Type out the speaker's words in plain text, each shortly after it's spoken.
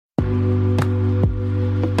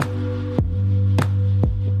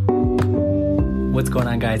What's going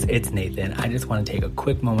on, guys? It's Nathan. I just want to take a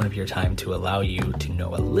quick moment of your time to allow you to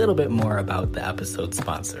know a little bit more about the episode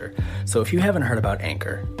sponsor. So if you haven't heard about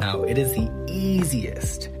Anchor, now it is the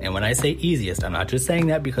easiest, and when I say easiest, I'm not just saying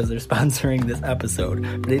that because they're sponsoring this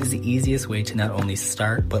episode, but it is the easiest way to not only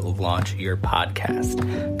start but launch your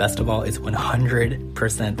podcast. Best of all, it's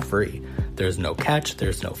 100% free. There's no catch,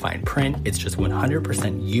 there's no fine print. It's just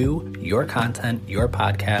 100% you, your content, your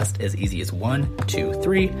podcast, as easy as 1, 2,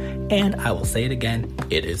 3, and I will say it again,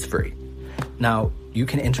 it is free. Now, you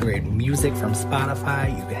can integrate music from Spotify,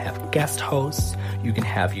 you can have guest hosts, you can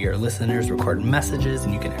have your listeners record messages,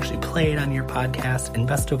 and you can actually play it on your podcast. And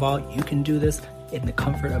best of all, you can do this in the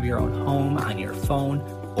comfort of your own home, on your phone,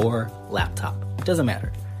 or laptop. It doesn't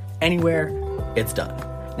matter. Anywhere, it's done.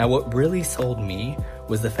 Now, what really sold me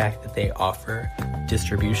was the fact that they offer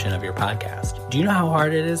distribution of your podcast. Do you know how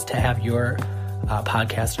hard it is to have your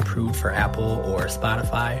podcast approved for Apple or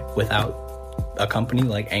Spotify without a company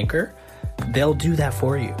like Anchor? They'll do that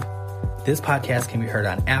for you. This podcast can be heard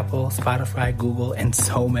on Apple, Spotify, Google, and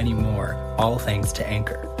so many more, all thanks to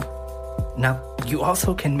Anchor. Now, you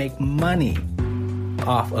also can make money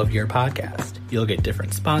off of your podcast. You'll get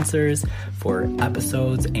different sponsors for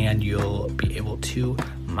episodes, and you'll be able to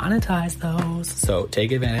monetize those. So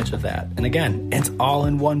take advantage of that. And again, it's all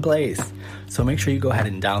in one place. So make sure you go ahead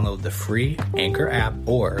and download the free Anchor app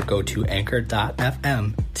or go to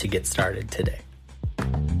anchor.fm to get started today.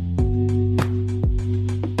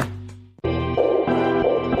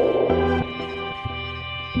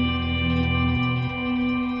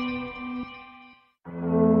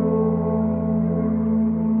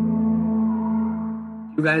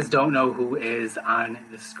 You guys don't know who is on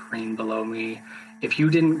the screen below me. If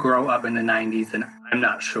you didn't grow up in the 90s, then I'm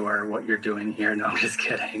not sure what you're doing here. No, I'm just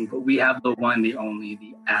kidding. But we have the one, the only,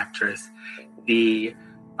 the actress, the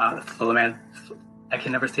I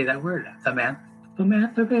can never say that word.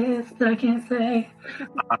 Philanthropist, I can't say.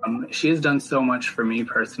 She has done so much for me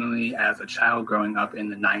personally as a child growing up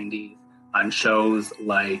in the 90s on shows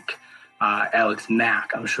like Alex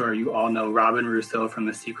Mack. I'm sure you all know Robin Russo from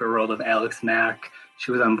The Secret World of Alex Mack. She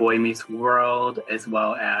was on Boy Meets World, as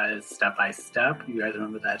well as Step by Step. You guys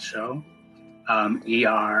remember that show?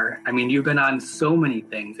 ER. I mean, you've been on so many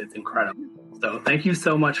things. It's incredible. So thank you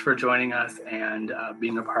so much for joining us and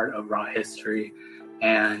being a part of Raw History.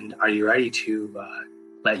 And are you ready to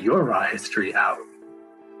let your Raw History out?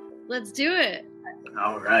 Let's do it.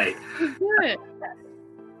 All right. Let's do it.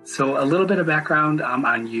 So a little bit of background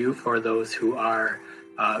on you for those who are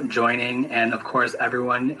joining. And of course,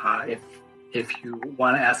 everyone, if you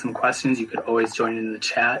want to ask some questions, you could always join in the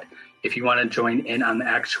chat. If you want to join in on the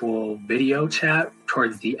actual video chat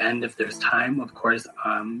towards the end, if there's time, of course,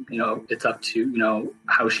 it's up to,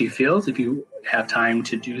 how she feels. If you have time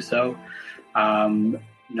to do so,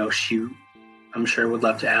 she, I'm sure would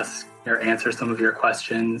love to ask or answer some of your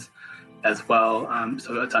questions as well.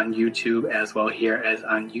 So it's on YouTube as well here as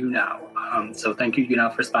on YouNow. So thank you,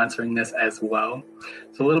 YouNow, for sponsoring this as well.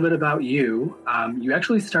 So a little bit about you. You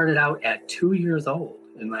actually started out at 2 years old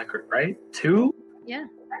in Mack, right? 2? Yeah.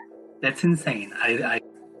 That's insane.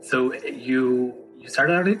 So you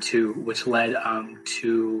started out at 2, which led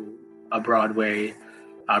to a Broadway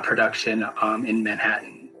production in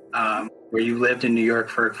Manhattan, where you lived in New York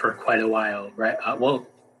for quite a while, right?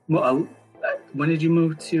 When did you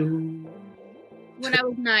move to? When I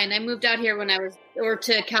was 9. I moved out here or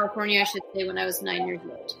to California, I should say, when I was 9 years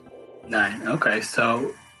old. 9. Okay,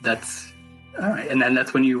 so that's all right. And then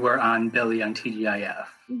that's when you were on Billy on TGIF.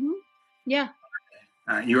 Mm-hmm. Yeah.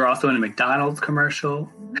 All right. You were also in a McDonald's commercial.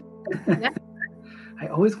 Yeah. I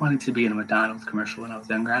always wanted to be in a McDonald's commercial when I was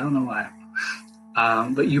younger. I don't know why.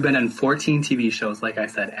 But you've been in 14 TV shows, like I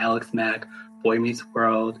said, Alex Mack, Boy Meets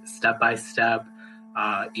World, Step by Step,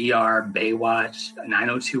 ER, Baywatch,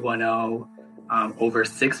 90210, over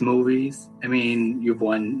 6 movies. I mean, you've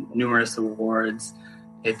won numerous awards.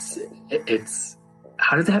 It's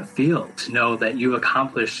how does that feel to know that you've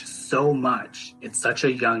accomplished so much at such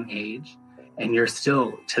a young age, and you're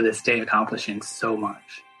still to this day accomplishing so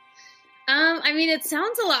much? I mean, it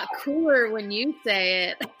sounds a lot cooler when you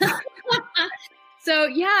say it. So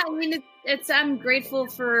yeah, I mean, I'm grateful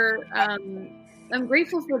for that. I'm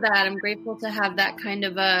grateful to have that kind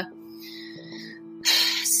of a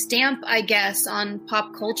stamp, I guess, on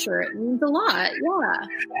pop culture. It means a lot. Yeah.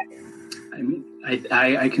 I mean,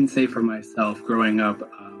 I can say for myself, growing up,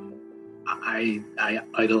 I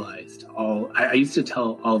idolized I used to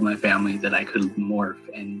tell all of my family that I could morph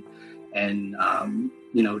and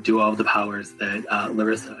do all of the powers that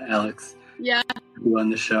Larissa, Alex, do on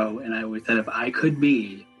the show. And I always said, if I could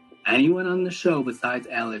be anyone on the show besides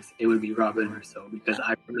Alex, it would be Robin Russo, because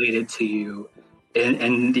I related to you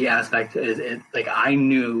And the aspect is, like, I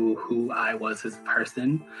knew who I was as a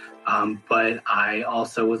person, but I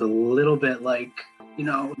also was a little bit like,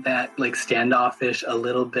 that like standoffish, a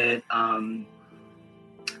little bit,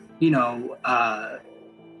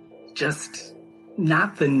 just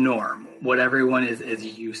not the norm, what everyone is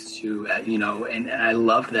used to, and I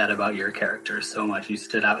loved that about your character so much. You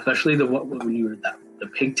stood out, especially when you were the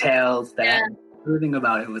pigtails, everything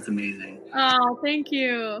about it was amazing. Oh, thank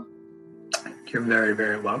you. You're very,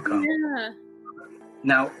 very welcome. Yeah.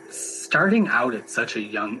 Now, starting out at such a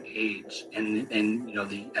young age in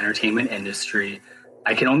the entertainment industry,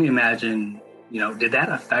 I can only imagine, did that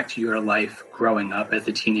affect your life growing up as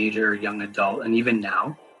a teenager or young adult, and even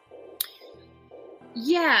now?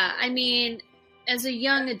 Yeah, I mean, as a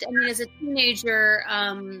teenager,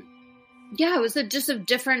 it was just a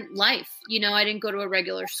different life. I didn't go to a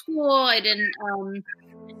regular school. I didn't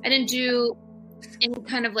do any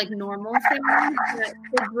kind of like normal things that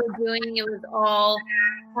kids were doing. It was all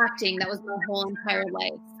acting. That was my whole entire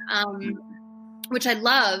life, which I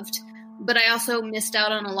loved, but I also missed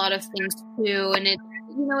out on a lot of things too. And it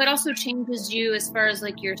also changes you as far as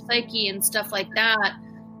like your psyche and stuff like that,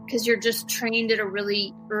 because you're just trained at a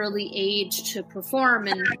really early age to perform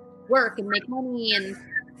and work and make money, and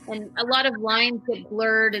a lot of lines get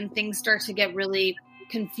blurred and things start to get really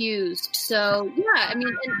confused. So yeah, I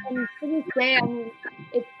mean, and to this day, I mean,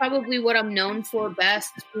 it's probably what I'm known for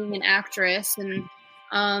best, being an actress, and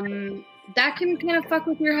that can kind of fuck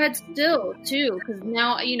with your head still too, because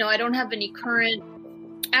now I don't have any current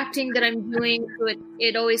acting that I'm doing, so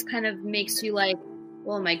it always kind of makes you like,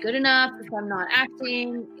 well, am I good enough if I'm not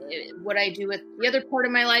acting? What I do with the other part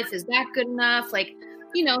of my life, is that good enough? Like,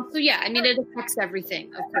 so yeah, I mean, it affects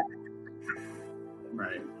everything, of course.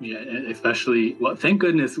 Right. Yeah. Especially, well, thank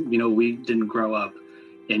goodness, we didn't grow up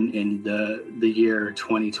in the year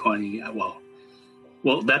 2020.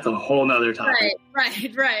 Well, that's a whole nother topic.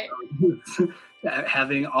 Right.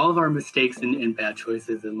 Having all of our mistakes and bad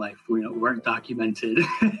choices in life, weren't documented.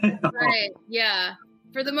 Right. Yeah.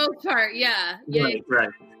 For the most part. Yeah. Right.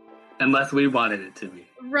 Unless we wanted it to be.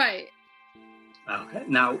 Right. Okay.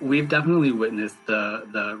 Now, we've definitely witnessed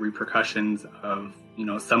the repercussions of,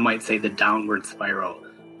 some might say the downward spiral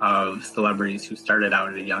of celebrities who started out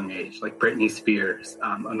at a young age, like Britney Spears,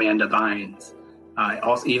 Amanda Bynes,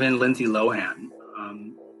 also even Lindsay Lohan.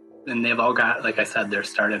 And they've all got, like I said, their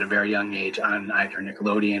start at a very young age on either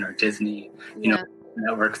Nickelodeon or Disney,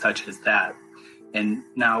 networks such as that. And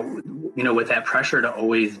now, with that pressure to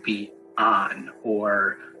always be on,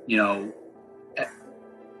 or,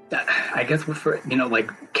 I guess for,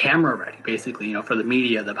 like camera ready, basically, for the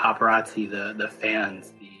media, the paparazzi, the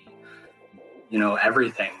fans,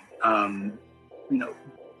 everything. Do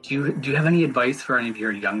you have any advice for any of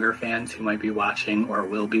your younger fans who might be watching or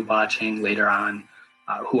will be watching later on,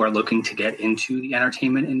 who are looking to get into the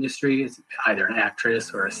entertainment industry, as either an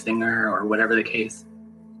actress or a singer or whatever the case?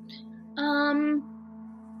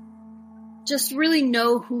 Just really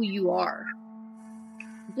know who you are.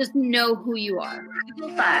 Just know who you are.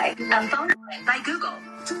 By a phone by Google.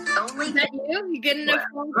 Only is that you? You getting a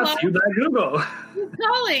phone call? That's you by Google. Who's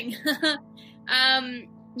calling?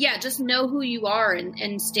 Yeah, just know who you are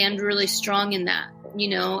and stand really strong in that,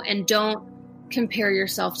 and don't compare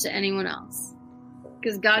yourself to anyone else,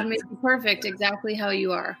 because God made you perfect exactly how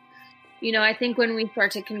you are. I think when we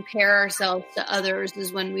start to compare ourselves to others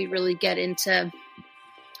is when we really get into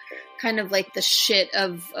kind of like the shit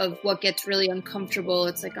of what gets really uncomfortable.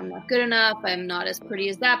 It's like, I'm not good enough, I'm not as pretty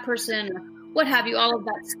as that person, or what have you, all of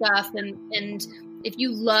that stuff. And if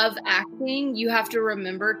you love acting, you have to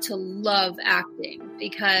remember to love acting,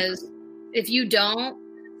 because if you don't,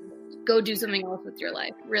 go do something else with your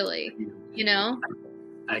life, really,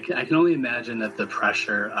 I can only imagine that the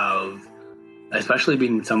pressure of, especially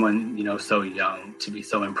being someone, so young, to be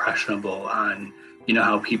so impressionable on,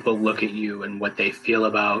 how people look at you and what they feel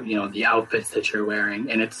about, the outfits that you're wearing.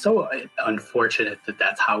 And it's so unfortunate that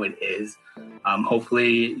that's how it is.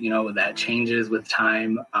 Hopefully, that changes with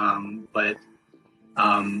time. But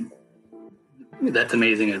that's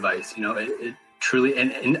amazing advice. It truly,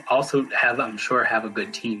 and also I'm sure have a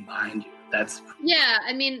good team behind you. Yeah,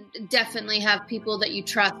 I mean, definitely have people that you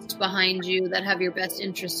trust behind you that have your best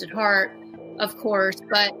interest at heart, of course,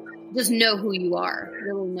 but just know who you are.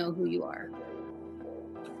 Really know who you are.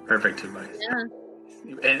 Perfect advice. Yeah.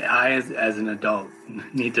 And I, as an adult,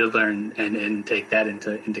 need to learn and take that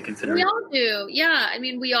into consideration. We all do. Yeah, I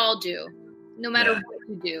mean, we all do, no matter what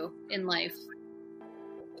you do in life.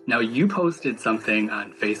 Now, you posted something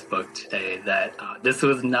on Facebook today that this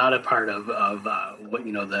was not a part of what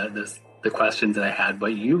the questions that I had,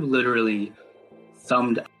 but you literally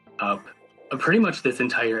summed up pretty much this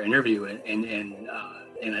entire interview in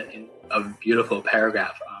a beautiful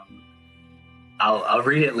paragraph. I'll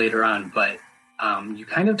read it later on, but you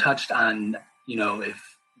kind of touched on,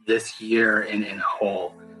 if this year in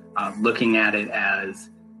whole, looking at it as,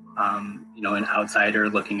 an outsider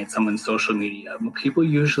looking at someone's social media. People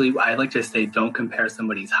usually, I like to say, don't compare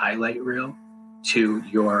somebody's highlight reel to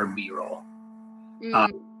your B-roll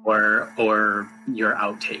or your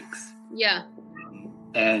outtakes. Yeah.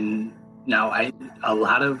 And now a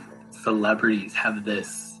lot of celebrities have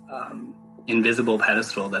this invisible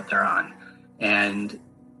pedestal that they're on. And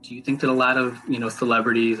do you think that a lot of,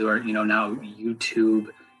 celebrities or, now YouTube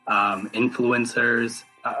influencers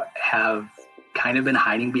have kind of been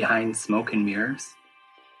hiding behind smoke and mirrors?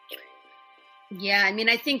 Yeah, I mean,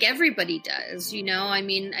 I think everybody does,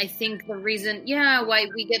 I think the reason, why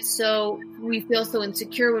we feel so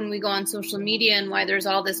insecure when we go on social media and why there's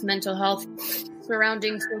all this mental health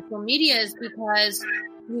surrounding social media is because,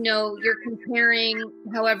 you're comparing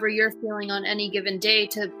however you're feeling on any given day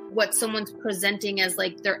to what someone's presenting as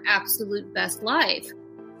like their absolute best life.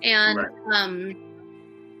 And, right.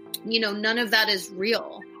 None of that is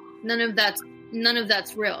real. None of that's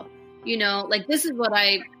real. Like this is what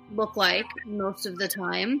I look like most of the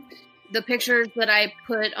time. The pictures that I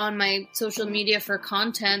put on my social media for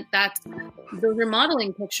content, those are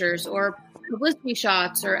modeling pictures or publicity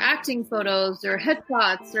shots or acting photos or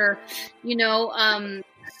headshots or,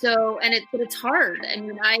 but it's hard. I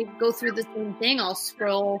mean, I go through the same thing. I'll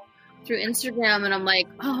scroll through Instagram and I'm like,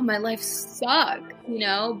 oh, my life sucks,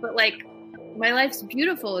 but like my life's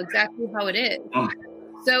beautiful exactly how it is. Oh.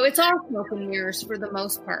 So it's all smoke and mirrors for the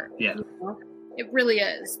most part. Yeah. It really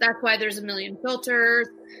is. That's why there's a million filters.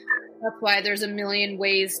 That's why there's a million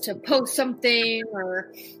ways to post something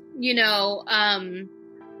or,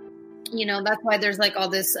 that's why there's like all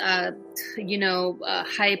this,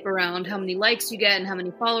 hype around how many likes you get and how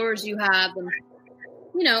many followers you have. And,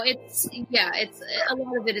 it's a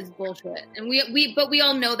lot of it is bullshit. And we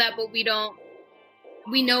all know that, but we know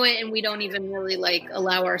it and we don't even really like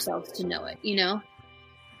allow ourselves to know it,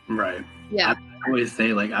 Right. Yeah. I always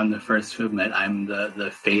say, like, I'm the first to admit I'm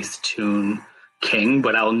the Facetune king,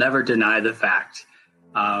 but I'll never deny the fact,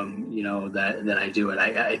 that I do it.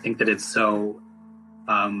 I think that it's so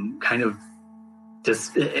kind of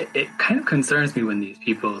just, it kind of concerns me when these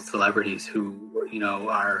people, celebrities who,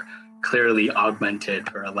 are clearly augmented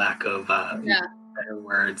for a lack of better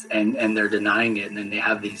words, and they're denying it. And then they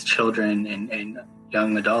have these children and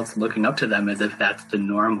young adults looking up to them as if that's the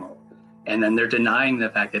normal. And then they're denying the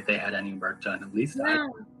fact that they had any work done. At least I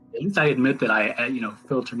admit that I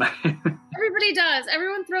filter my... Everybody does.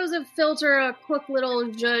 Everyone throws a filter, a quick little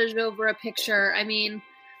zhuzh over a picture. I mean,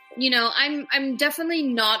 I'm definitely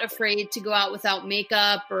not afraid to go out without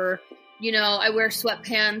makeup or, I wear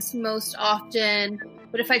sweatpants most often.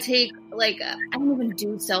 But if I take, I don't even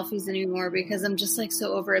do selfies anymore because I'm just,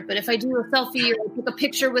 so over it. But if I do a selfie or I take a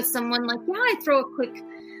picture with someone, I throw a quick,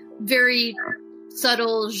 very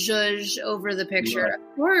subtle zhuzh over the picture. Yeah. Of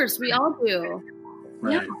course, we all do.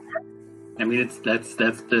 Right. Yeah. I mean, that's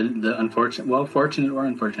the unfortunate, fortunate or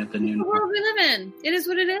unfortunate, the new world we live in. It is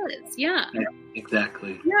what it is. Yeah.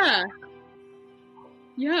 Exactly. Yeah.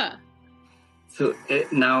 Yeah. So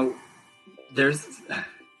now there's,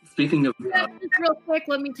 speaking of... just real quick,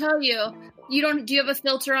 let me tell you, do you have a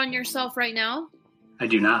filter on yourself right now? I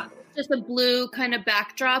do not. Just a blue kind of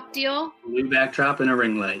backdrop deal? Blue backdrop and a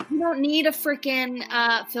ring light. You don't need a freaking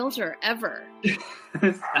filter, ever.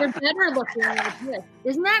 You're better looking like this.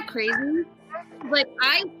 Isn't that crazy?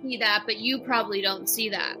 I see that, but you probably don't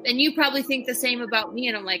see that. And you probably think the same about me,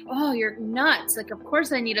 and I'm like, oh, you're nuts. Of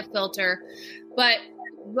course I need a filter. But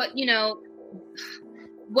what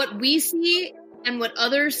we see and what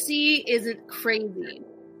others see isn't crazy,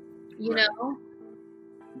 you know?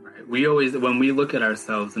 Right. We always, when we look at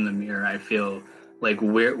ourselves in the mirror, I feel like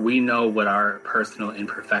we know what our personal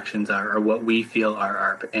imperfections are, or what we feel are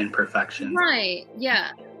our imperfections. Right.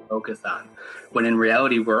 Yeah. Focus on. When in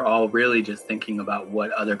reality, we're all really just thinking about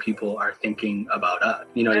what other people are thinking about us.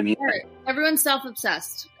 You know what I mean? Right. Everyone's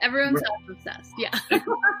self-obsessed. Self-obsessed. Yeah. Not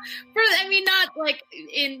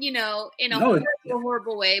in a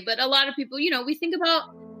horrible way, but a lot of people, we think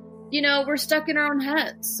about, we're stuck in our own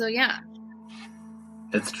heads. So yeah.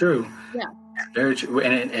 It's true. Yeah. Very true.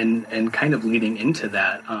 And kind of leading into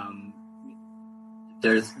that,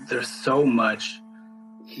 there's so much,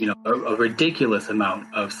 a ridiculous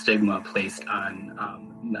amount of stigma placed on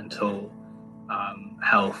mental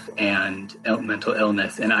health and mental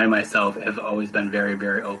illness. And I myself have always been very,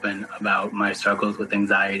 very open about my struggles with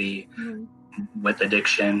anxiety, with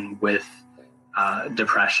addiction, with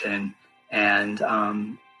depression. And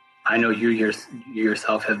I know you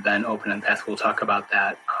yourself have been open and past. We'll talk about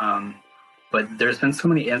that. But there's been so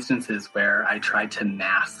many instances where I tried to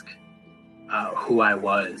mask who I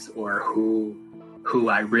was or who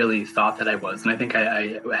I really thought that I was. And I think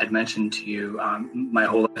I had mentioned to you, my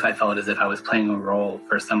whole life I felt as if I was playing a role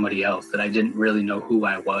for somebody else, that I didn't really know who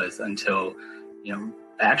I was until,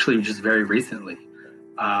 actually just very recently.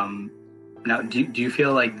 Now, do you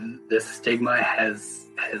feel like this stigma has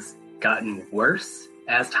gotten worse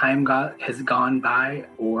as time has gone by,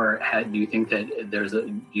 or do you think that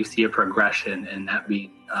you see a progression in that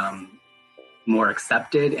being more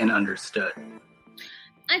accepted and understood?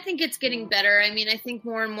 I think it's getting better. I mean, I think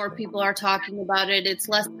more and more people are talking about it. It's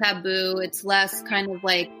less taboo. It's less kind of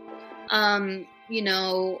like,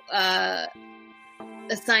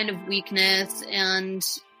 a sign of weakness. And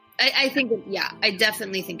I think, I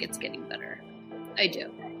definitely think it's getting better. I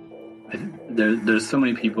do. There's so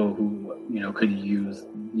many people who, could use,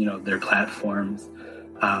 their platforms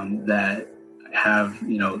that have,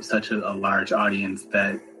 such a large audience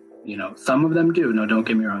that, some of them do. No, don't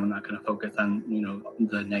get me wrong. I'm not going to focus on,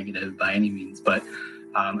 the negative by any means. But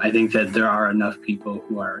I think that there are enough people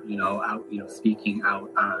who are, out, speaking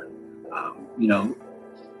out on,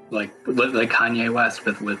 like Kanye West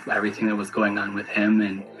with everything that was going on with him.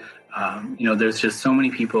 And, there's just so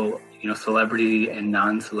many people, celebrity and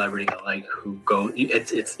non-celebrity alike who go,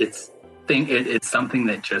 it's something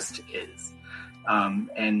that just is.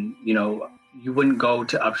 And, you wouldn't go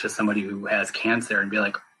up to somebody who has cancer and be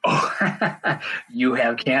like, oh, you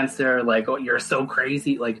have cancer, like, oh, you're so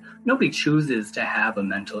crazy. Like, nobody chooses to have a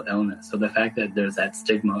mental illness. So the fact that there's that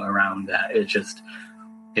stigma around that,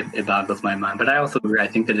 it boggles my mind. But I also agree. I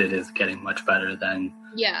think that it is getting much better than.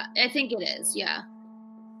 Yeah, I think it is. Yeah.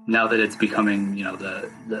 Now that it's becoming,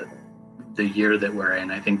 the year that we're in,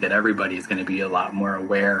 I think that everybody is going to be a lot more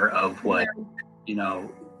aware of what,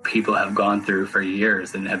 people have gone through for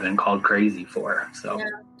years and have been called crazy for. So yeah,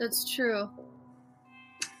 that's true.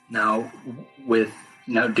 Now,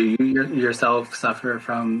 do you yourself suffer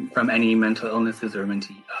from any mental illnesses or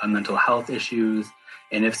mental health issues?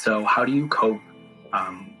 And if so, how do you cope,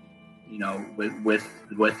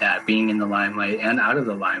 with that, being in the limelight and out of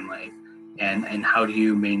the limelight? And how do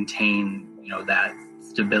you maintain, that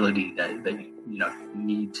stability that you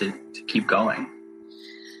need to keep going?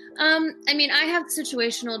 I mean, I have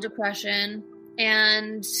situational depression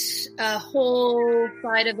and a whole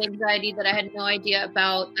side of anxiety that I had no idea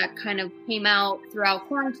about that kind of came out throughout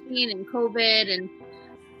quarantine and COVID.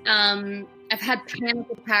 And I've had panic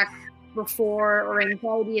attacks before, or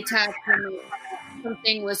anxiety attacks when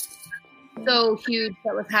something was so huge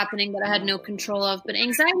that was happening that I had no control of. But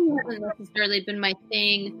anxiety hasn't necessarily been my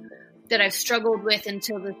thing that I've struggled with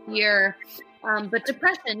until this year. But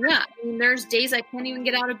depression, yeah. I mean, there's days I can't even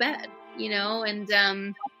get out of bed,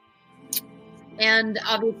 and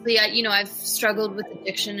obviously, I've struggled with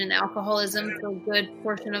addiction and alcoholism for a good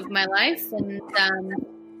portion of my life. And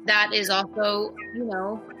that is also,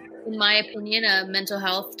 in my opinion, a mental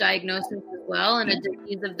health diagnosis as well, and a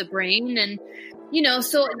disease of the brain. And,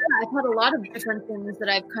 so I've had a lot of different things that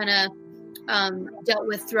I've kind of dealt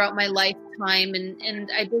with throughout my lifetime. And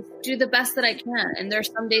I just do the best that I can. And there's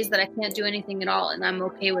some days that I can't do anything at all. And I'm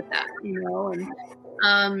okay with that, and,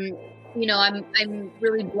 I'm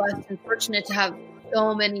really blessed and fortunate to have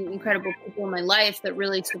so many incredible people in my life that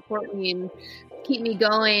really support me and keep me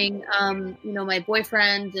going. My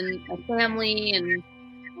boyfriend and my family and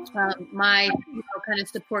my kind of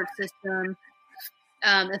support system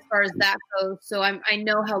as far as that goes. So I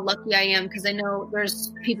know how lucky I am, because I know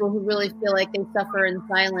there's people who really feel like they suffer in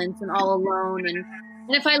silence and all alone. And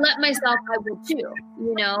if I let myself, I would too.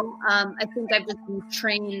 I think I've just been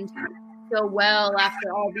trained so well after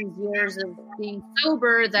all these years of being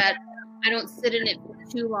sober that I don't sit in it for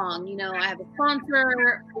too long. I have a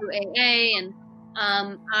sponsor through AA, and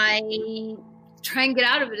I try and get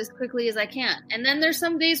out of it as quickly as I can. And then there's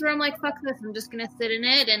some days where I'm like, fuck this, I'm just going to sit in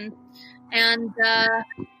it. And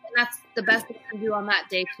that's the best I can do on that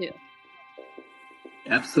day too.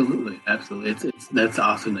 Absolutely. That's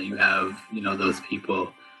awesome that you have, those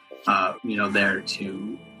people, there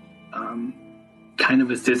to, kind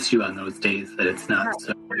of assist you on those days that it's not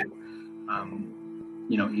so,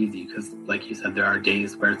 easy. Because like you said, there are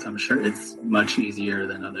days where I'm sure it's much easier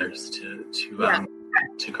than others to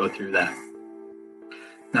go through that.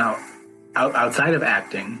 Now, outside of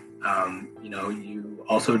acting, you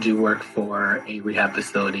also do work for a rehab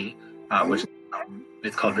facility, which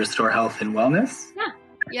it's called Restore Health and Wellness.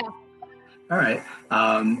 Yeah. All right.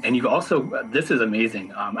 And you've also, this is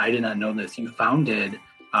amazing. I did not know this. You founded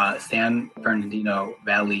San Bernardino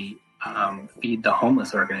Valley Feed the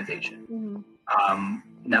Homeless organization. Mm-hmm.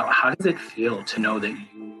 Now, how does it feel to know that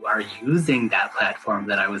you are using that platform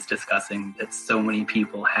that I was discussing that so many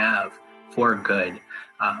people have for good?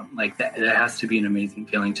 Like that has to be an amazing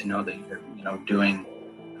feeling to know that you're, doing,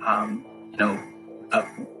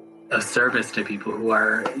 a service to people who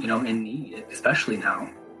are, in need, especially now.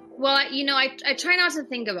 Well, I try not to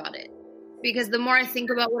think about it, because the more I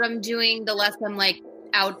think about what I'm doing, the less I'm like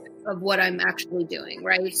out of what I'm actually doing.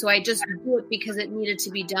 Right. So I just do it because it needed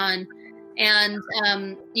to be done. And,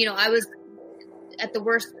 I was at the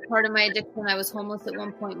worst part of my addiction. I was homeless at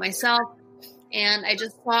one point myself. And I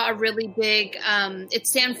just saw a really big, it's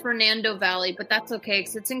San Fernando Valley, but that's okay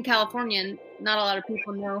because it's in California and not a lot of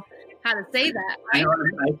people know how to say that. Right?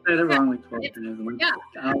 I said it wrong like 12 times. Yeah.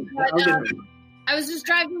 I was just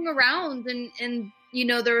driving around and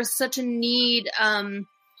there was such a need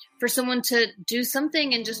for someone to do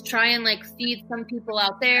something and just try and like feed some people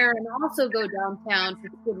out there, and also go downtown to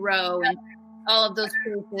Skid Row and all of those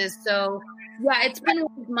places. So yeah, it's been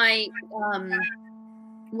one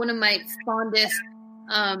of my fondest,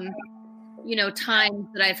 times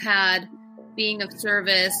that I've had being of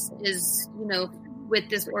service is, with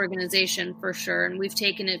this organization for sure. And we've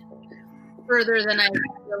taken it further than I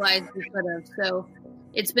realized we could have. So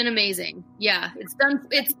it's been amazing. Yeah. It's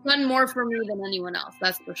done more for me than anyone else.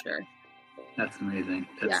 That's for sure. That's amazing.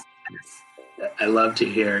 I love to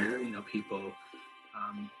hear, people,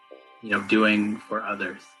 doing for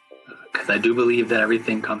others. Cause I do believe that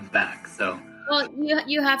everything comes back. So, well,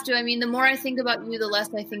 you have to. I mean, the more I think about you, the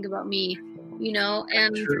less I think about me,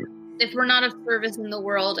 and true. If we're not of service in the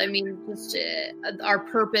world, I mean, just our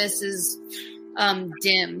purpose is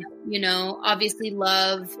dim, obviously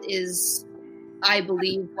love is, I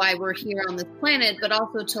believe, why we're here on this planet, but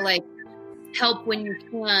also to like help when you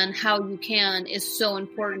can, how you can is so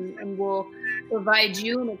important, and will provide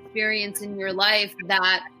you an experience in your life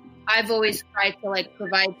that I've always tried to like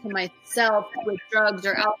provide to myself with drugs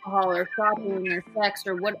or alcohol or shopping or sex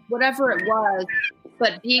or whatever it was.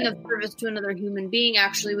 But being of service to another human being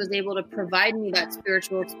actually was able to provide me that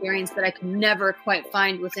spiritual experience that I could never quite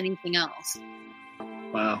find with anything else.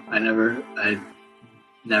 Wow. I never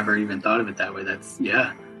even thought of it that way. That's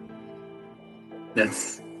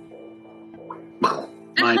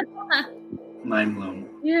mind blown.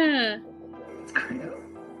 Yeah. It's crazy.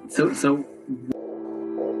 So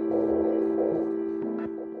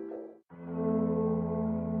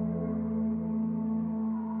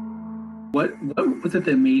what was it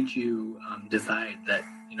that made you decide that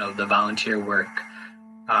the volunteer work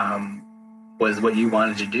was what you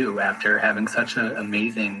wanted to do after having such an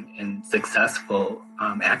amazing and successful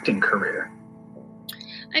acting career?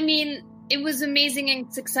 I mean, it was amazing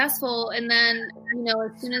and successful, and then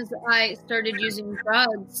as soon as I started using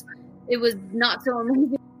drugs, it was not so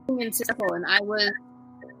amazing and successful, and I was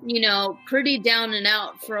pretty down and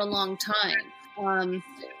out for a long time.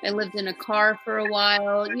 I lived in a car for a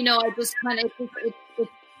while. I just kind of, it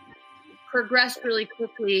progressed really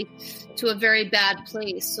quickly to a very bad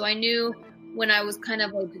place. So I knew when I was kind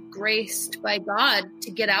of like graced by God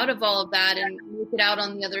to get out of all of that and make it out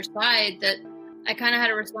on the other side, that I kind of had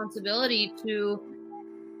a responsibility to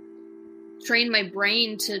train my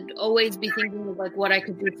brain to always be thinking of like what I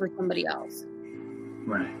could do for somebody else.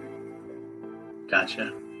 Right.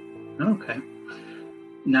 Gotcha. Okay.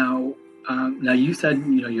 Now you said,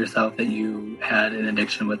 yourself that you had an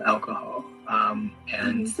addiction with alcohol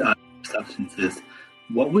and substances.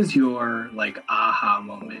 What was your like aha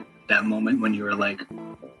moment? That moment when you were like,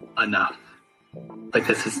 enough. Like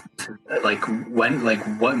this is like when, like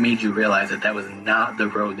what made you realize that was not the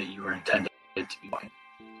road that you were intended to be walking?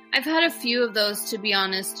 I've had a few of those, to be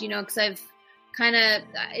honest, because I've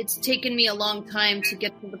it's taken me a long time to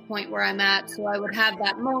get to the point where I'm at. So I would have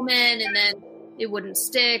that moment and then it wouldn't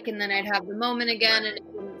stick, and then I'd have the moment again and it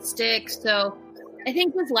wouldn't stick. So I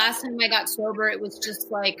think this last time I got sober, it was just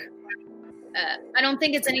like, I don't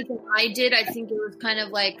think it's anything I did. I think it was kind of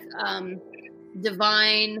like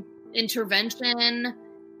divine intervention,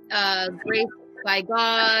 grace by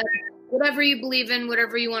God, whatever you believe in,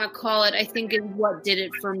 whatever you want to call it, I think is what did it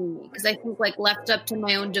for me. Because I think like left up to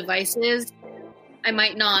my own devices, I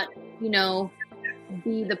might not,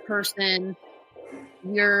 be the person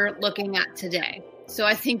you're looking at today. So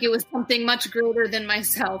I think it was something much greater than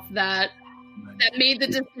myself that made the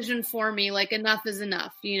decision for me, like enough is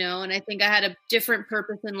enough, and I think I had a different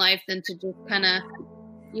purpose in life than to just kind of,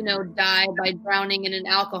 die by drowning in an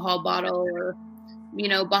alcohol bottle or,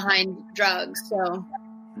 behind drugs. So,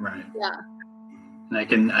 right. Yeah. And I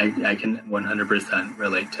can 100%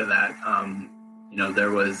 relate to that.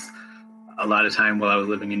 There was a lot of time while I was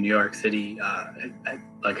living in New York City,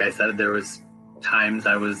 like I said, there was times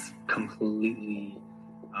I was completely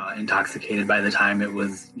intoxicated by the time it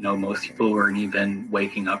was, most people weren't even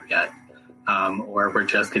waking up yet, or were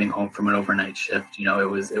just getting home from an overnight shift. It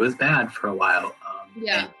was bad for a while.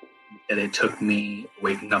 Yeah. And it took me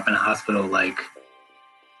waking up in a hospital like,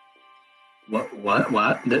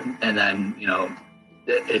 what? And then,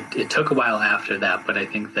 it took a while after that, but I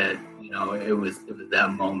think that, it was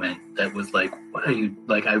that moment that was like, what are you,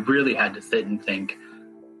 like, I really had to sit and think,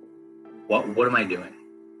 what am I doing?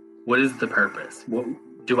 What is the purpose? What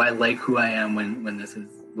do I like who I am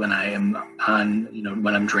when I am on,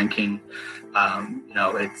 when I'm drinking?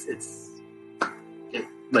 It's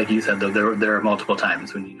like you said, though, there are multiple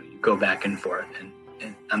times when, you go back and forth,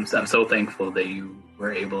 and I'm so thankful that you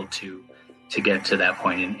were able to get to that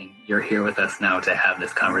point, and you're here with us now to have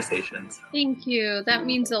this conversation. So. Thank you. That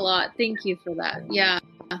means a lot. Thank you for that. Yeah.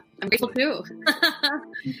 I'm grateful too.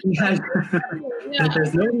 Yeah.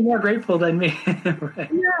 There's nobody more grateful than me. Right.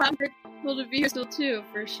 Yeah, I'm grateful to be here still too,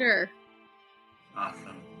 for sure.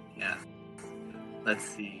 Awesome. Yeah. Let's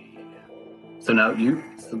see. So now you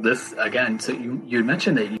had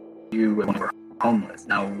mentioned that you were homeless.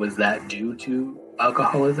 Now, was that due to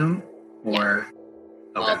alcoholism or?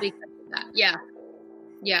 Yeah. Okay. All because of that. Yeah.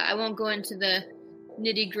 Yeah. I won't go into the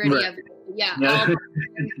nitty gritty of it. Yeah.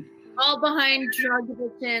 All behind drug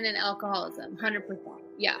addiction and alcoholism, 100%.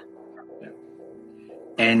 Yeah.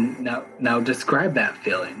 And now describe that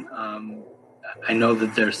feeling. I know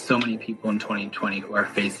that there's so many people in 2020 who are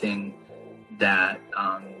facing that.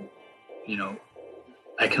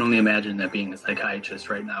 I can only imagine that being a psychiatrist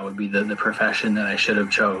right now would be the profession that I should have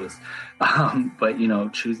chose. But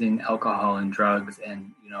choosing alcohol and drugs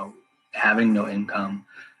and having no income,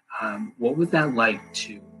 what was that like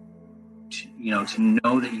to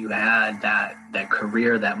know that you had that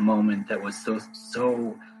career, that moment that was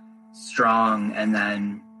so strong, and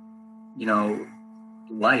then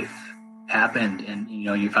life happened and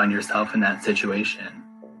you found yourself in that situation?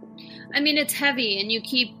 I mean, it's heavy, and you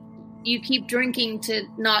keep drinking to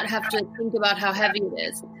not have to think about how heavy it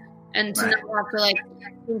is, and to not have to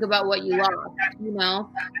think about what you lost,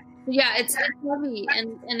 So yeah, it's heavy,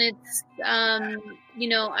 and it's I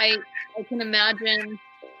can imagine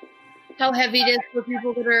how heavy it is for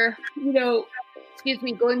people that are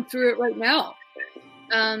going through it right now.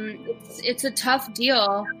 It's a tough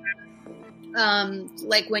deal.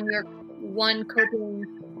 Like when your one coping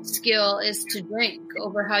skill is to drink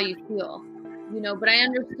over how you feel, but I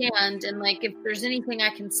understand. And if there's anything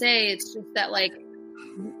I can say, it's just that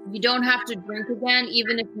you don't have to drink again,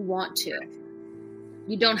 even if you want to.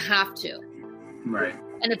 You don't have to. Right.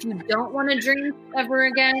 And if you don't want to drink ever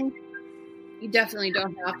again, you definitely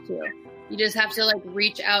don't have to. You just have to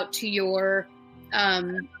reach out to your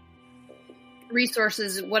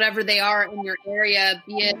resources, whatever they are in your area,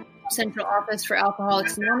 be it Central Office for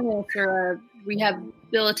Alcoholics Anonymous or a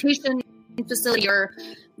rehabilitation facility, or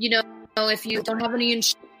if you don't have any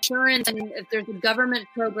insurance, and if there's a government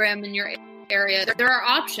program in your area, there are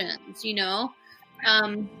options. You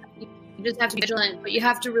just have to be vigilant, but you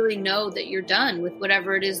have to really know that you're done with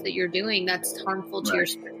whatever it is that you're doing that's harmful to your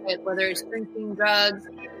spirit, whether it's drinking, drugs,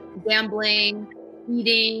 gambling,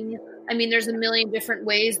 eating. I mean, there's a million different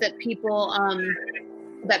ways that people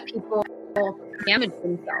damage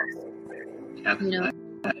themselves. Absolutely.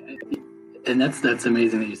 And that's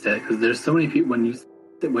amazing that you said it, because there's so many people when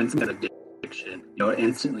someone has addiction, it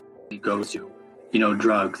instantly goes to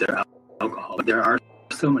drugs or alcohol. But there are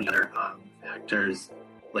so many other factors,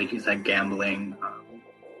 like you said, gambling,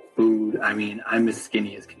 food. I mean, I'm as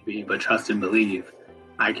skinny as can be, but trust and believe,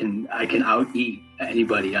 I can out eat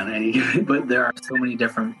anybody on any given. But there are so many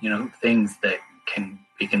different things that can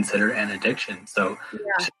be considered an addiction. So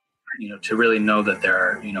to really know that there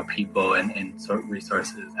are people and sort of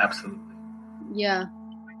resources, absolutely. Yeah.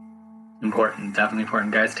 Important, definitely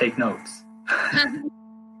important. Guys, take notes.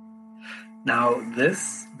 Now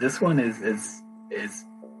this one is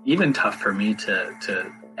even tough for me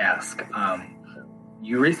to ask.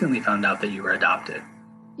 You recently found out that you were adopted.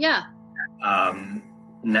 Yeah.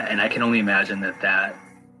 And I can only imagine that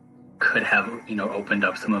could have opened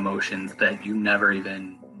up some emotions that you never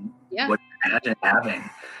even would imagine having.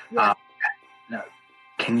 Yeah. Now,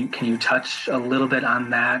 can you touch a little bit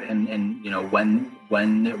on that, and when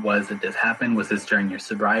it was that this happened? Was this during your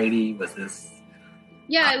sobriety? Was this?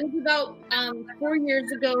 Yeah, it was about 4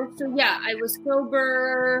 years ago. So yeah, I was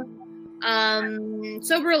sober a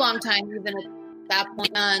long time, even at that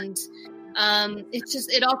point, and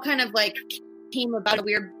it all kind of came about a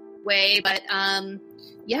weird way. But I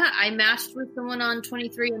matched with someone on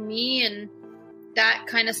 23andMe, and that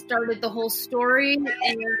kind of started the whole story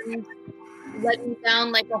and led me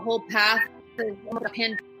down a whole path of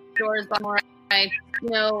Pandora's box, more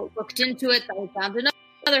looked into it, I found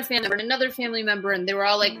another family member, and they were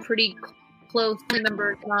all like pretty close family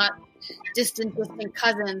members, not distant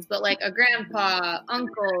cousins, but like a grandpa,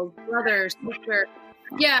 uncle, brother, sister.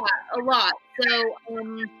 Yeah, a lot. So,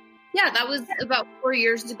 that was about 4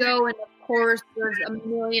 years ago. And of course, there's a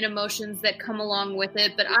million emotions that come along with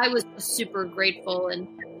it. But I was super grateful and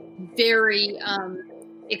very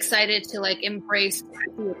excited to like embrace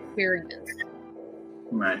the experience.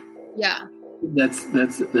 Right. Yeah. That's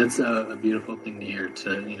a beautiful thing to hear,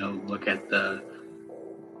 to, look at the,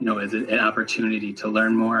 as an opportunity to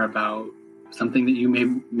learn more about something that you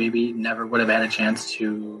maybe never would have had a chance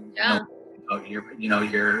to know about your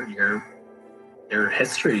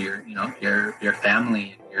history, your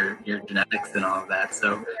family, your genetics and all of that.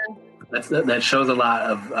 So that shows a lot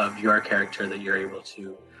of your character, that you're able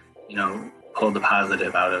to, pull the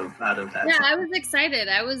positive out of that. Yeah, I was excited.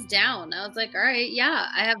 I was down. I was like, all right, yeah,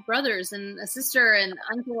 I have brothers and a sister and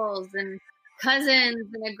uncles and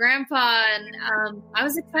cousins and a grandpa, and I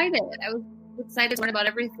was excited. I was excited to learn about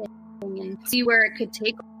everything and see where it could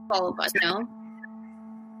take all of us,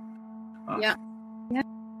 Awesome.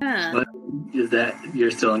 Yeah. But is that are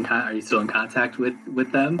you still in contact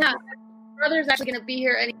with them? Yeah, my brother's actually going to be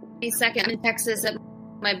here any second. I'm in Texas at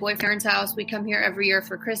my boyfriend's house. We come here every year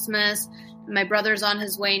for Christmas. My brother's on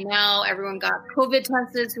his way now. Everyone got COVID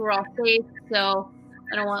tested, so we're all safe. So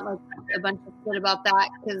I don't want like a bunch of shit about that,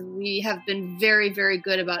 because we have been very, very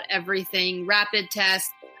good about everything. Rapid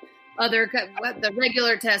test, the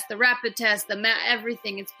regular test, the rapid test,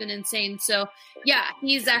 everything. It's been insane. So yeah,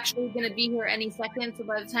 he's actually going to be here any second. So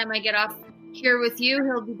by the time I get off here with you,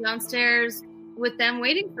 he'll be downstairs with them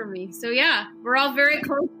waiting for me. So yeah, we're all very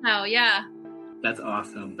close now. Yeah. That's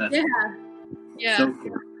awesome. Yeah. So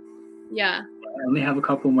cool. Yeah. I only have a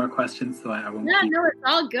couple more questions, so I won't. Yeah, no, it's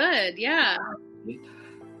all good. Yeah.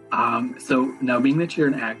 So now, being that you're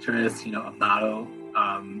an actress, a model,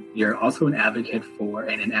 you're also an advocate for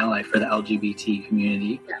and an ally for the LGBT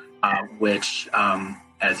community, which,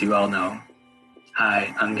 as you all know,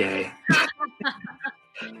 I'm gay.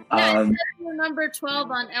 You're number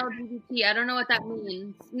 12 on LGBT. I don't know what that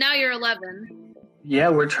means. Now you're 11. Yeah,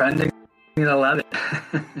 we're trending at 11.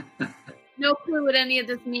 No clue what any of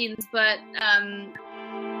this means, but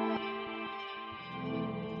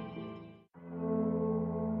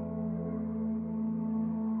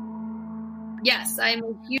yes, I'm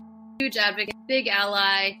a huge advocate, big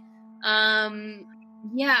ally.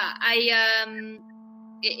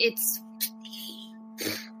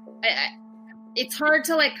 It's hard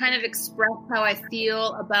to like kind of express how I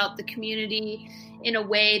feel about the community in a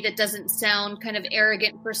way that doesn't sound kind of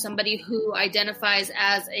arrogant for somebody who identifies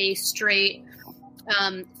as a straight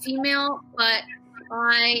female, but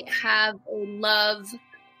I have a love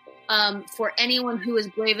for anyone who is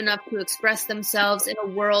brave enough to express themselves in a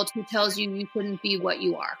world who tells you couldn't be what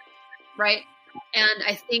you are, right? And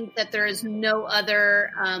I think that there is no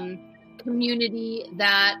other community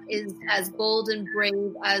that is as bold and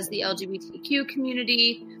brave as the LGBTQ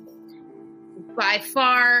community by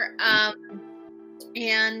far.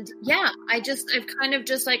 And yeah, I've kind of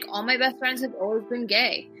just like all my best friends have always been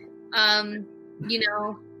gay, male,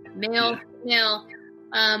 female,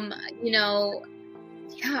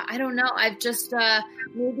 yeah, I don't know. I've just,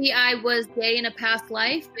 maybe I was gay in a past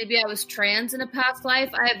life. Maybe I was trans in a past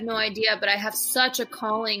life. I have no idea, but I have such a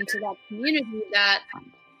calling to that community that,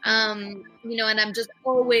 and I'm just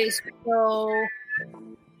always so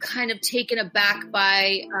kind of taken aback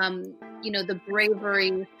by, the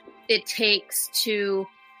bravery it takes to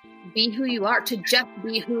be who you are, to just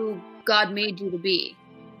be who God made you to be.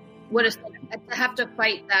 What is to have to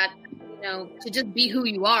fight that, to just be who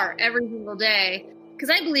you are every single day. Because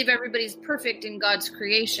I believe everybody's perfect in God's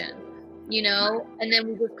creation, and then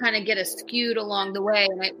we just kind of get skewed along the way.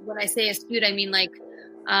 And when I say skewed, I mean like,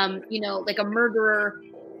 like a murderer,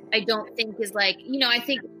 I don't think is like, I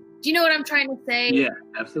think, do you know what I'm trying to say? Yeah,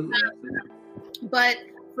 absolutely. But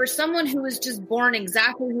for someone who was just born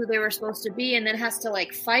exactly who they were supposed to be and then has to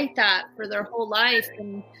like fight that for their whole life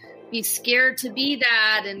and be scared to be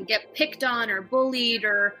that and get picked on or bullied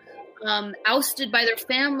or ousted by their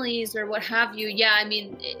families or what have you. Yeah, I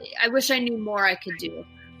mean, I wish I knew more I could do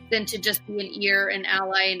than to just be an ear, an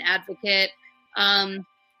ally, an advocate.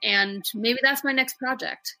 And maybe that's my next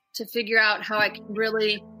project, to figure out how I can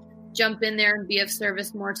really jump in there and be of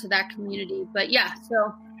service more to that community. But yeah,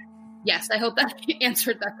 so yes, I hope that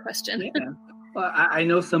answered that question. Yeah. Well, I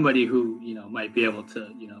know somebody who, might be able to,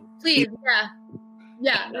 Please, yeah.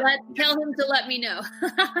 Yeah, tell him to let me know.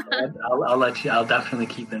 I'll let you. I'll definitely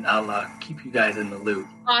keep you guys in the loop.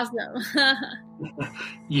 Awesome.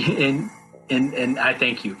 and I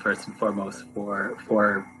thank you first and foremost for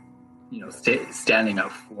standing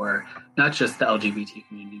up for not just the LGBT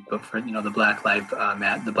community, but for the Black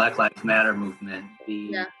Lives Matter movement.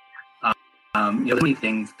 Many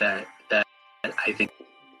things that I think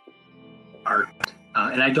are,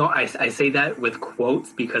 and I say that with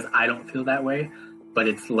quotes because I don't feel that way, but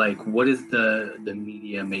it's like, what is the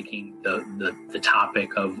media making the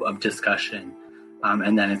topic of discussion,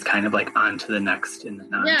 and then it's kind of like on to the next in the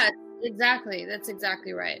non. Yeah, exactly. That's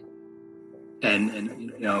exactly right.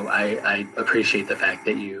 And I appreciate the fact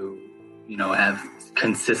that you have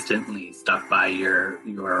consistently stuck by your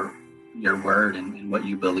word and what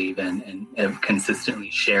you believe in, and have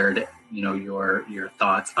consistently shared your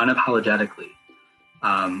thoughts unapologetically,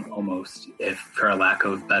 almost, if for a lack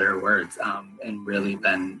of better words, and really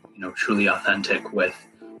been truly authentic with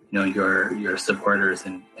your supporters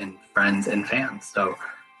and friends and fans. So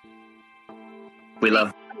we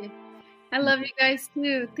love you. I love you guys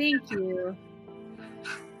too. Thank you.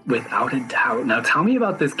 Without a doubt. Now tell me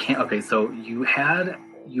about this okay, so you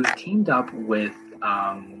teamed up with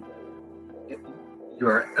you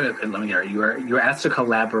were asked to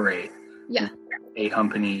collaborate with a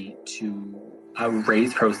company to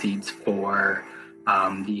raise proceeds for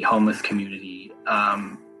the homeless community,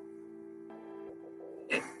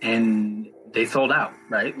 and they sold out,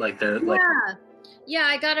 right? Like they're yeah,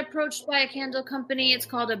 I got approached by a candle company. It's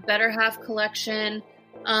called a Better Half Collection.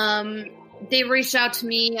 They reached out to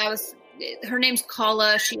me. Her name's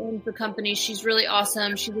Kala. She owns the company. She's really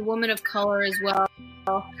awesome. She's a woman of color as well.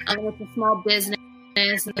 It's a small business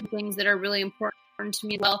and things that are really important to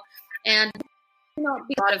me as well. And a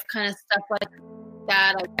lot of kind of stuff like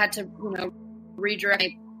that. I had to, redirect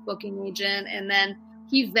my booking agent, and then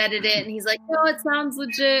he vetted it and he's like, "No, it sounds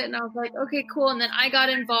legit." And I was like, "Okay, cool." And then I got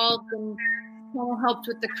involved and kind of helped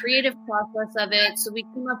with the creative process of it. So we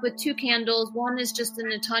came up with 2 candles. One is just a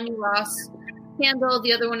Natanya Ross candle.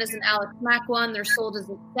 The other one is an Mack one. They're sold as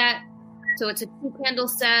a set. So it's a 2-candle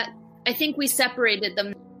set. I think we separated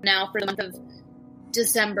them now for the month of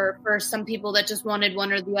December for some people that just wanted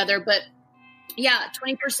one or the other. But yeah,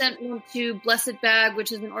 20% went to Blessed Bag,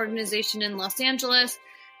 which is an organization in Los Angeles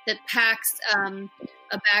that packs a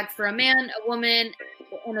bag for a man, a woman,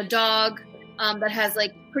 and a dog. That has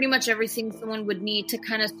like pretty much everything someone would need to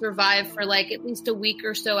kind of survive for like at least a week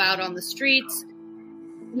or so out on the streets.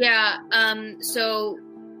 Yeah. So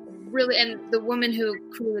really, and the woman who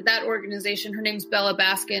created that organization, her name's Bella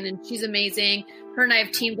Baskin, and she's amazing. Her and I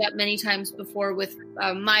have teamed up many times before with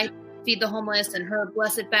my Feed the Homeless and her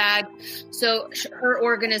Blessed Bag. So her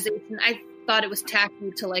organization, I thought it was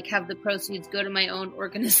tacky to like have the proceeds go to my own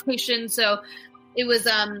organization. So it was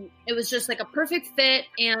just like a perfect fit.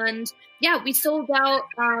 And yeah, we sold out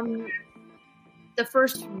the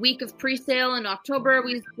first week of pre-sale in October.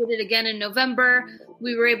 We did it again in November.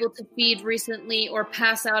 We were able to feed recently, or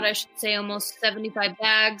pass out, I should say, almost 75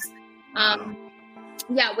 bags.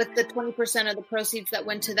 With the 20% of the proceeds that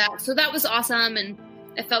went to that. So that was awesome. And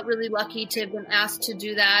I felt really lucky to have been asked to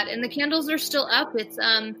do that. And the candles are still up. It's,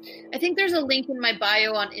 I think there's a link in my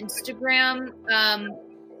bio on Instagram.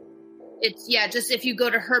 It's just if you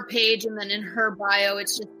go to her page and then in her bio,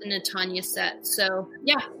 it's just the Natanya set. So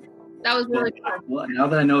yeah, that was really cool. Well, now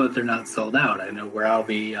that I know that they're not sold out, I know where I'll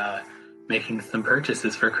be making some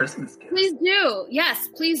purchases for Christmas gifts. Please do. Yes,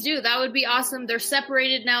 please do. That would be awesome. They're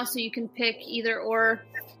separated now, so you can pick either or.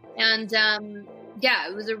 And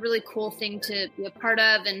it was a really cool thing to be a part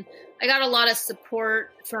of. And I got a lot of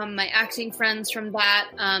support from my acting friends from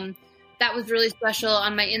that. That was really special.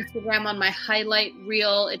 On my Instagram, on my highlight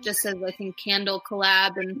reel, it just says, I think, candle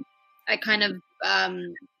collab. And I kind of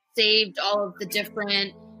saved all of the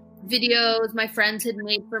different videos my friends had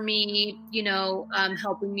made for me,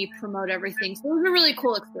 helping me promote everything. So it was a really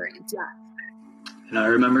cool experience. Yeah. And I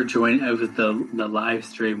remember joining with the live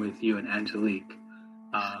stream with you and Angelique.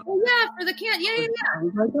 For the can. Yeah. I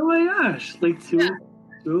was like, oh my gosh, like two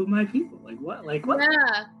of my people. Like what?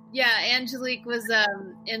 Yeah, Angelique was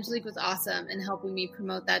awesome in helping me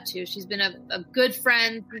promote that too. She's been a good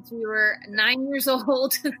friend since we were 9 years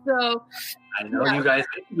old. So I know you guys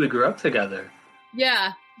grew up together.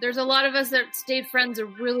 Yeah, there's a lot of us that stayed friends a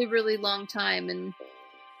really, really long time, and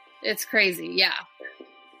it's crazy. Yeah.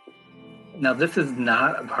 Now this is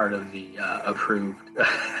not a part of the approved.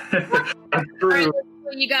 Right,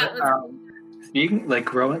 you got. Speaking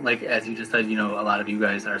growing, as you just said, a lot of you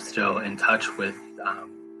guys are still in touch with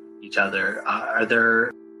each other. Are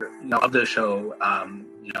there, of the show, I'm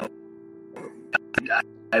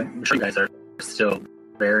sure you guys are still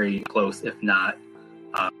very close, if not,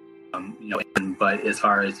 but as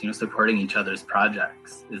far as, supporting each other's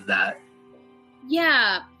projects, is that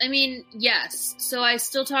Yeah, I mean, yes. So I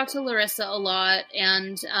still talk to Larissa a lot,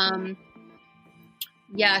 and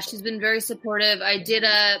yeah, she's been very supportive. I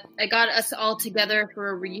got us all together for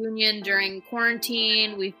a reunion during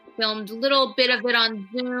quarantine. We filmed a little bit of it on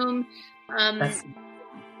Zoom.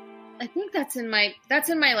 I think that's in my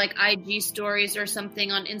like IG stories or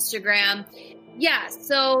something on Instagram. Yeah.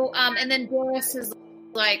 So, and then Darius is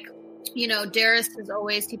like, Darius is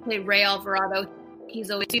always, he played Ray Alvarado.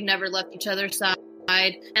 We've never left each other's side.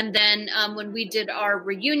 And then when we did our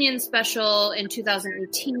reunion special in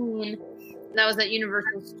 2018, that was at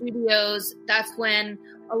Universal Studios. That's when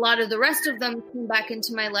a lot of the rest of them came back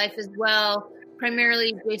into my life as well.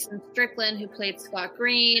 Primarily Jason Strickland, who played Scott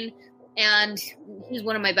Green. And he's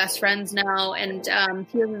one of my best friends now. And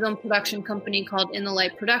he has his own production company called In the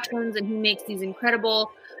Light Productions. And he makes these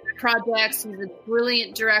incredible projects. He's a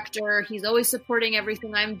brilliant director. He's always supporting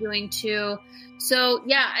everything I'm doing too. So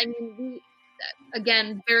yeah, I mean,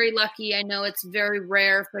 again, very lucky. I know it's very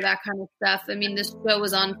rare for that kind of stuff. I mean, this show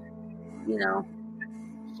was on, we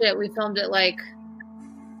filmed it like,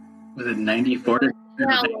 was it 94?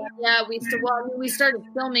 Yeah, we started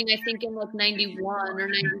filming, I think, in like 91 or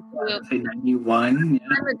 92. I'd say 91. Yeah.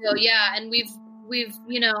 Time ago, yeah. And we've,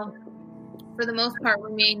 for the most part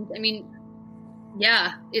remained, I mean,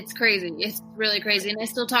 yeah, it's crazy. It's really crazy. And I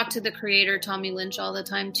still talk to the creator, Tommy Lynch, all the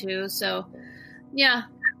time too. So yeah.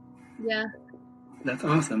 That's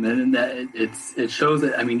awesome. And that it shows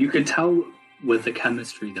that, I mean, you could tell with the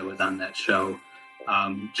chemistry that was on that show,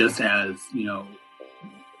 just as,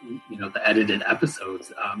 the edited episodes,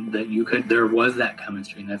 that there was that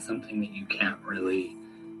chemistry, and that's something that you can't really,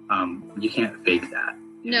 you can't fake that.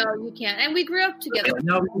 No, you can't. And we grew up together.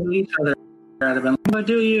 No, we knew each other. I'd have been like, what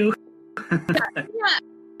do you?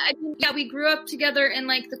 Yeah. We grew up together in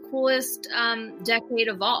like the coolest decade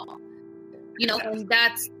of all, and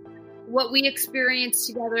that's what we experienced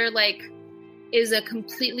together, like, is a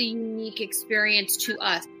completely unique experience to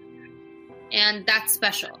us. And that's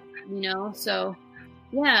special, so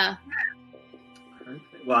yeah. Perfect.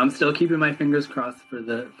 Well, I'm still keeping my fingers crossed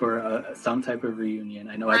for some type of reunion.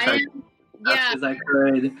 I know I tried as best as I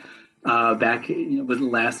could back with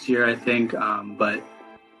last year, I think, but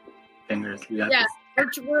fingers. We got this.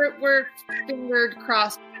 We're fingered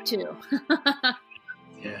crossed too.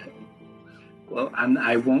 Yeah. Well,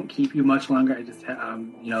 I won't keep you much longer. I just,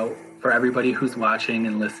 for everybody who's watching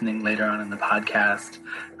and listening later on in the podcast,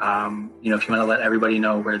 if you want to let everybody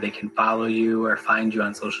know where they can follow you or find you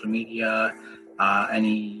on social media,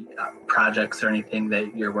 any projects or anything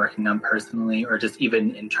that you're working on personally or just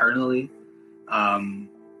even internally.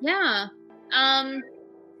 Yeah.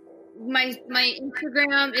 My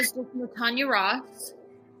Instagram is just Natanya Ross.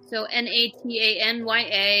 So Natanya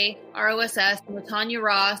Ross, Natanya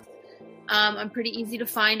Ross. I'm pretty easy to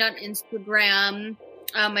find on Instagram.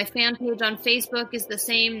 My fan page on Facebook is the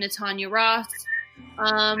same, Natanya Ross.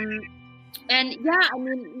 And yeah, I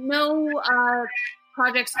mean, no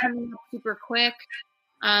projects coming up super quick.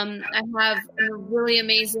 I have a really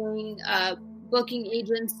amazing booking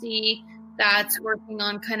agency that's working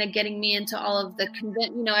on kind of getting me into all of the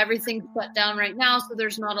everything's shut down right now, so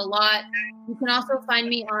there's not a lot. You can also find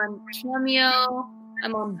me on Cameo.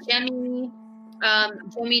 I'm on Gemmy.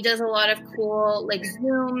 Jimmy does a lot of cool like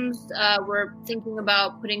Zooms. We're thinking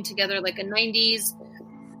about putting together like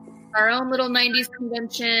our own little 90's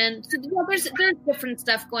convention. So there's different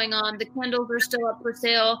stuff going on. The candles are still up for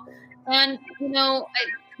sale, and I'm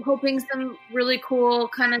hoping some really cool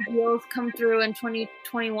kind of deals come through in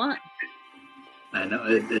 2021. I know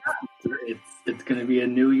it's going to be a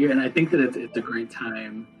new year, and I think that it's a great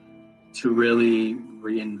time to really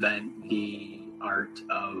reinvent the art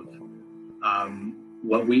of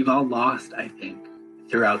what we've all lost, I think,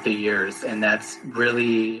 throughout the years, and that's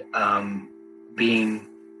really being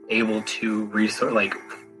able to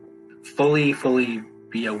fully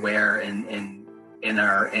be aware in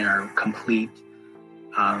our complete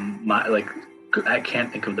I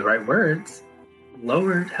can't think of the right words.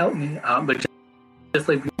 Lord, help me! But just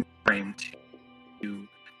like being framed to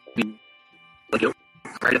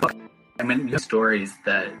write a book. I mean, you have stories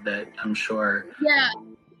that I'm sure. Yeah.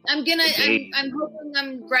 I'm hoping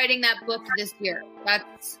I'm writing that book this year.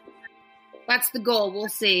 That's the goal. We'll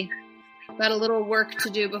see. Got a little work to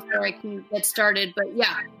do before I can get started, but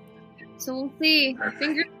yeah. So we'll see. Perfect.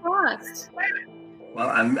 Fingers crossed. Well,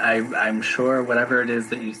 I'm sure whatever it is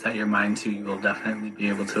that you set your mind to, you will definitely be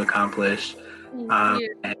able to accomplish. Thank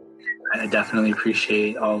you. And I definitely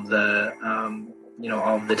appreciate all the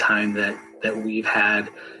all the time that we've had.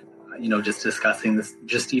 Just discussing this,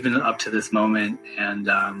 just even up to this moment, and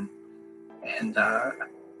I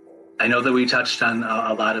I know that we touched on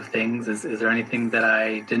a lot of things. Is there anything that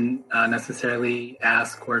I didn't necessarily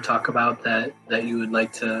ask or talk about that you would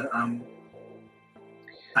like to?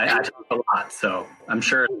 I talk a lot, so I'm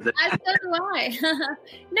sure. So do I.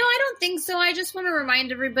 No, I don't think so. I just want to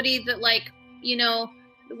remind everybody that, like, you know,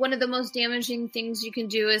 one of the most damaging things you can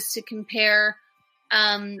do is to compare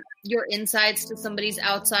your insides to somebody's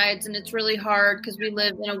outsides. And it's really hard because we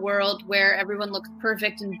live in a world where everyone looks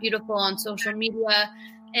perfect and beautiful on social media.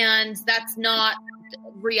 And that's not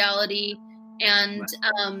reality. And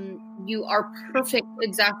you are perfect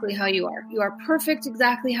exactly how you are. You are perfect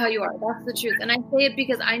exactly how you are. That's the truth. And I say it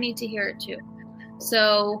because I need to hear it too.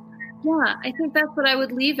 So, yeah, I think that's what I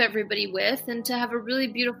would leave everybody with, and to have a really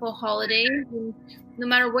beautiful holiday. And no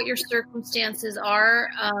matter what your circumstances are,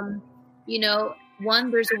 you know, one,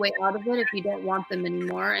 there's a way out of it if you don't want them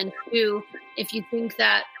anymore. And two, if you think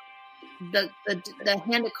that the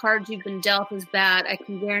hand of cards you've been dealt is bad, I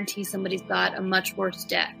can guarantee somebody's got a much worse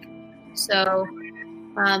deck. So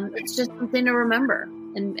it's just something to remember,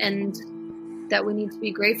 and that we need to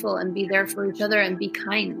be grateful and be there for each other and be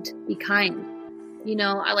kind. Be kind. You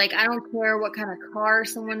know, I don't care what kind of car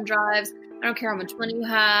someone drives. I don't care how much money you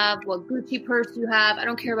have, what Gucci purse you have. I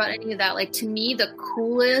don't care about any of that. Like, to me, the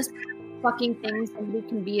coolest fucking thing somebody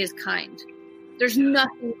can be is kind. There's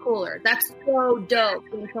nothing cooler. That's so dope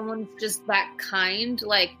when someone's just that kind.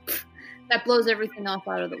 Like, that blows everything else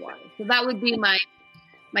out of the water. So that would be my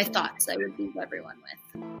thoughts I would leave everyone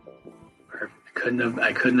with. Perfect.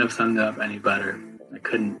 I couldn't have summed it up any better. I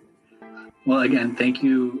couldn't. Well, again, thank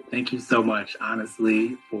you so much,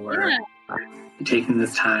 honestly, for taking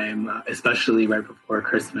this time, especially right before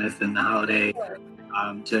Christmas and the holiday,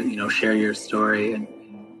 to, you know, share your story and,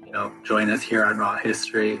 you know, join us here on Raw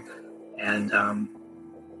History. And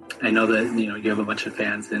I know that, you know, you have a bunch of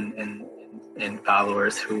fans and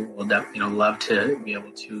followers who will love to be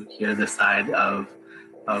able to hear the side of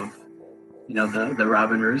you know, the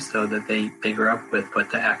Robin Russo that they grew up with, but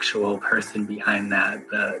the actual person behind that,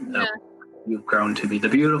 you've grown to be, the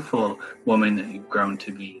beautiful woman that you've grown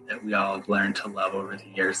to be, that we all have learned to love over the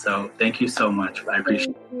years. So thank you so much. I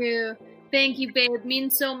appreciate it. Thank you, babe. It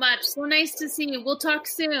means so much. So nice to see you. We'll talk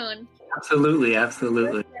soon. Absolutely.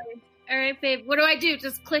 Okay. All right, babe. What do I do?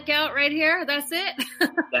 Just click out right here? That's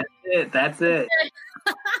it? That's it.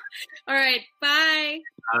 All right. Bye.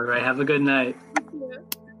 All right. Have a good night. Thank you.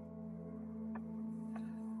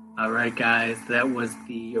 All right, guys. That was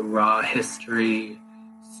the Raw History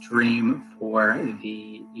stream for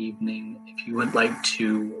the evening. If you would like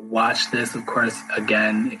to watch this, of course,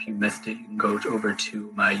 again, if you missed it, you can go over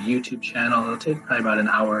to my YouTube channel. It'll take probably about an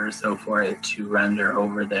hour or so for it to render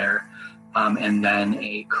over there. And then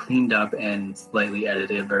a cleaned up and slightly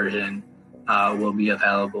edited version will be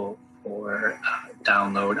available for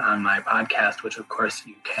download on my podcast, which of course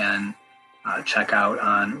you can check out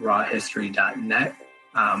on rawhistory.net.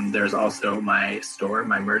 There's also my store,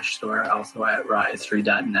 my merch store, also at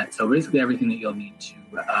rawhistory.net. So basically everything that you'll need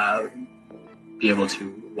to be able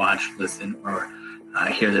to watch, listen, or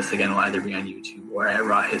hear this again will either be on YouTube or at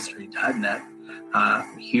rawhistory.net.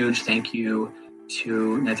 Huge thank you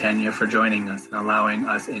to Natanya for joining us and allowing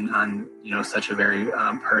us in on, you know, such a very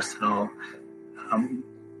personal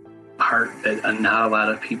part that not a lot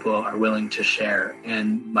of people are willing to share.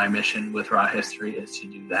 And my mission with Raw History is to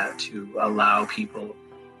do that, to allow people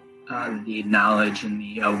the knowledge and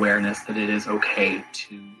the awareness that it is okay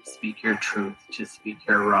to speak your truth, to speak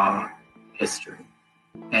your raw history.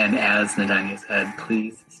 And as Natanya said,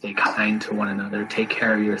 please stay kind to one another, take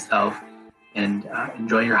care of yourself, and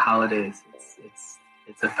enjoy your holidays.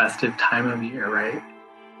 It's a festive time of year, right?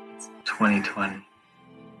 It's 2020.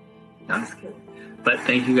 No, I'm just kidding. But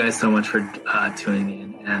thank you guys so much for tuning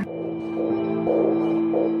in, and